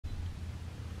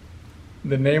In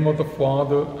the name of the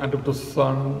Father, and of the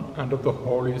Son, and of the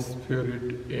Holy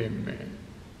Spirit. Amen.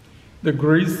 The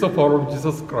grace of our Lord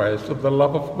Jesus Christ, the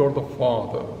love of God the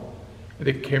Father, and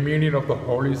the communion of the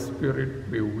Holy Spirit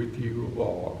be with you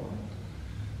all.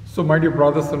 So, my dear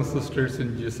brothers and sisters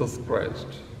in Jesus Christ,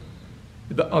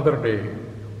 the other day,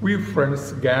 we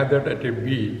friends gathered at a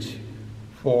beach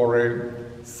for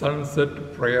a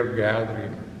sunset prayer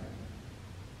gathering.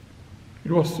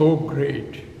 It was so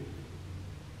great.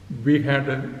 We had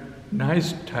a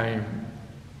nice time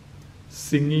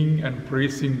singing and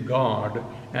praising God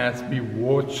as we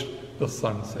watched the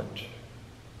sunset.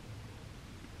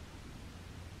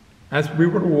 As we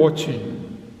were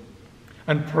watching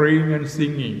and praying and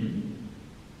singing,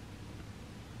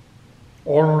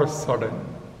 all of a sudden,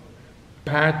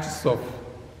 patches of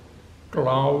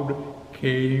cloud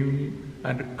came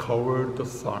and covered the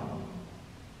sun.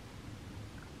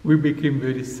 We became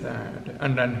very sad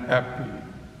and unhappy.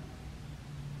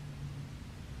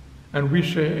 And we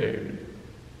said,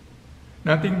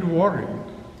 nothing to worry.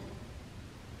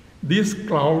 These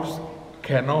clouds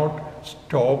cannot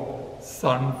stop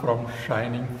sun from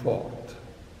shining forth.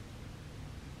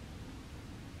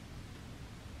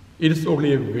 It is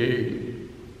only a veil.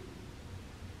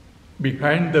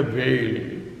 Behind the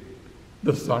veil,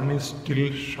 the sun is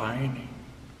still shining.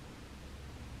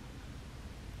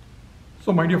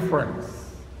 So, my dear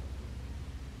friends,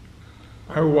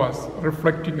 I was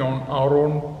reflecting on our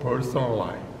own personal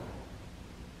life.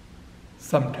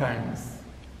 Sometimes,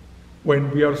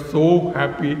 when we are so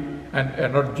happy and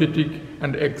energetic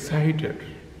and excited,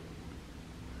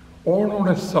 all of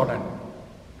a sudden,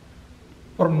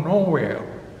 from nowhere,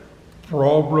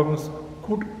 problems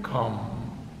could come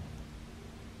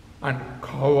and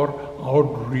cover our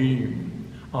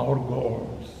dream, our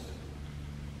goals.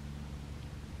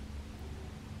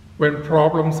 When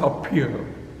problems appear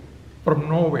from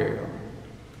nowhere,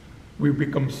 we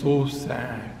become so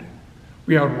sad,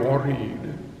 we are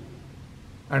worried,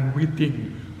 and we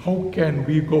think, how can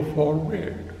we go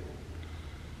forward?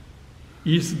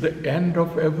 Is the end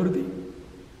of everything?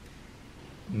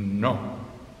 No.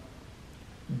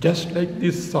 Just like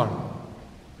this sun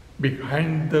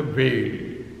behind the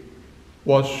veil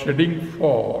was shedding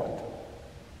forth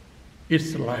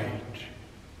its light,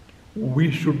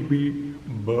 we should be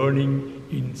burning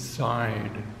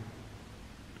inside.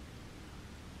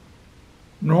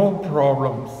 No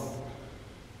problems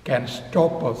can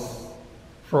stop us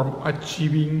from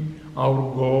achieving our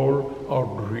goal,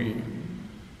 our dream.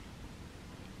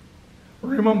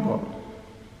 Remember,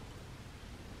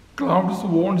 clouds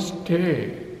won't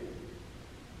stay.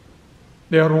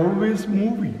 They are always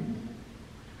moving.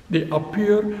 They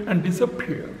appear and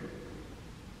disappear.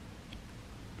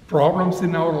 Problems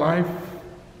in our life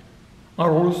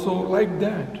are also like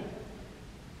that.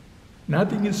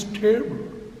 Nothing is stable.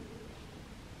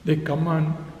 They come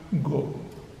and go.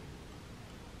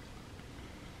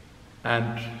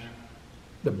 And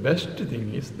the best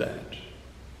thing is that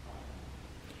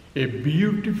a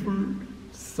beautiful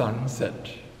sunset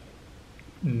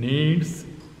needs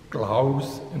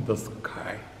clouds in the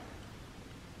sky.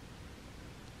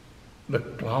 The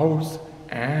clouds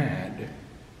add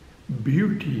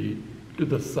beauty to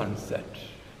the sunset.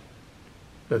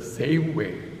 The same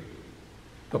way,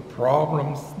 the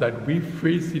problems that we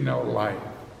face in our life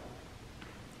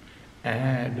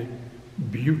add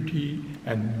beauty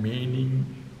and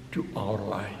meaning to our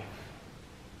life.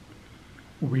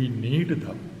 We need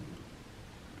them,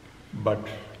 but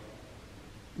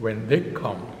when they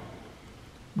come,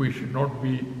 we should not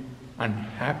be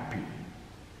unhappy.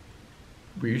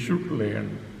 We should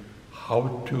learn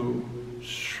how to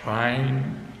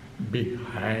shine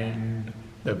behind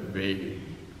the veil.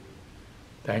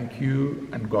 Thank you,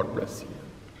 and God bless you.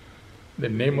 In the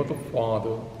name of the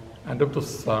Father, and of the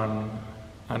Son,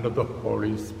 and of the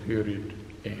Holy Spirit.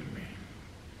 Amen.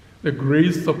 The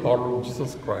grace of our Lord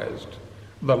Jesus Christ,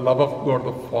 the love of God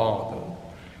the Father,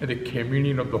 and the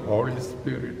communion of the Holy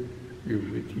Spirit be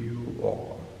with you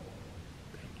all.